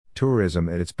Tourism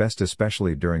at its best,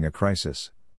 especially during a crisis.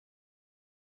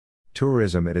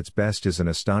 Tourism at its best is an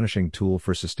astonishing tool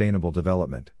for sustainable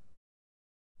development.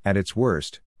 At its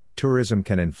worst, tourism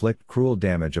can inflict cruel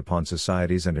damage upon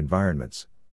societies and environments.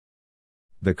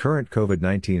 The current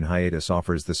COVID-19 hiatus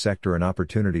offers the sector an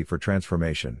opportunity for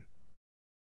transformation.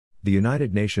 The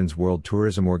United Nations World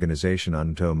Tourism Organization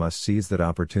UNCTAD must seize that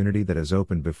opportunity that has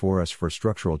opened before us for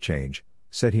structural change,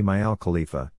 said Himay Al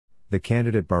Khalifa, the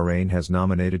candidate Bahrain has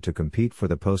nominated to compete for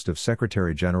the post of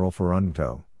Secretary General for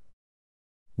UNCTAD.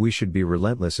 We should be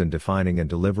relentless in defining and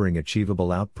delivering achievable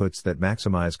outputs that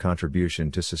maximize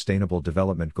contribution to Sustainable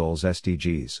Development Goals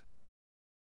 (SDGs).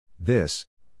 This,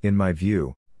 in my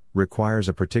view, requires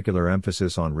a particular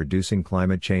emphasis on reducing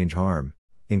climate change harm,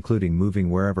 including moving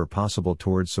wherever possible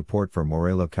towards support for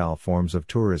more locale forms of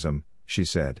tourism, she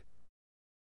said.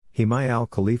 Himay Al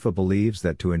Khalifa believes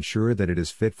that to ensure that it is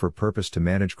fit for purpose to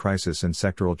manage crisis and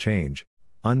sectoral change,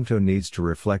 UNCTAD needs to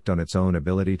reflect on its own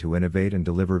ability to innovate and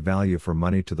deliver value for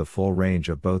money to the full range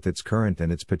of both its current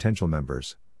and its potential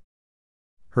members.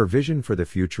 Her vision for the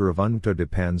future of UNCTAD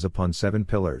depends upon 7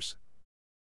 pillars: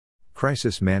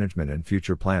 crisis management and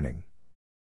future planning,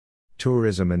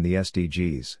 tourism and the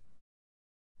SDGs,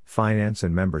 finance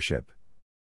and membership,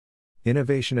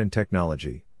 innovation and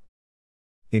technology,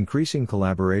 increasing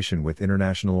collaboration with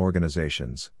international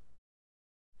organizations,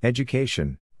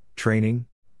 education, training,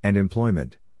 and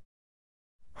employment,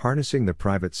 harnessing the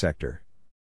private sector.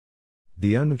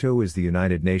 The UNCTAD is the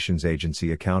United Nations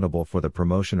agency accountable for the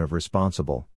promotion of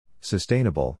responsible,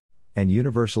 sustainable, and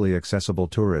universally accessible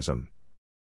tourism.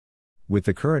 With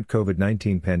the current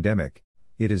COVID-19 pandemic,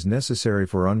 it is necessary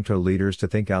for UNCTAD leaders to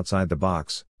think outside the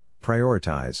box,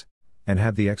 prioritize, and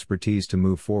have the expertise to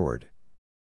move forward.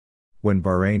 When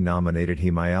Bahrain nominated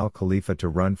Himay Al Khalifa to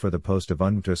run for the post of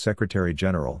UNCTAD Secretary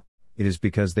General, it is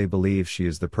because they believe she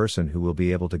is the person who will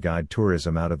be able to guide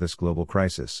tourism out of this global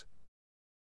crisis.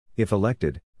 If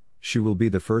elected, she will be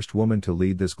the first woman to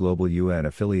lead this global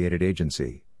UN-affiliated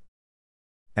agency.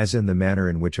 As in the manner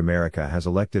in which America has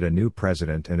elected a new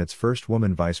president and its first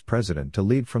woman vice president to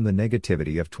lead from the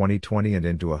negativity of 2020 and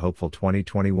into a hopeful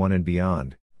 2021 and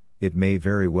beyond, it may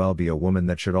very well be a woman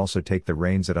that should also take the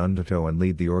reins at UNCTAD and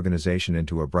lead the organization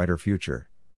into a brighter future.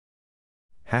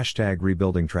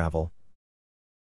 #RebuildingTravel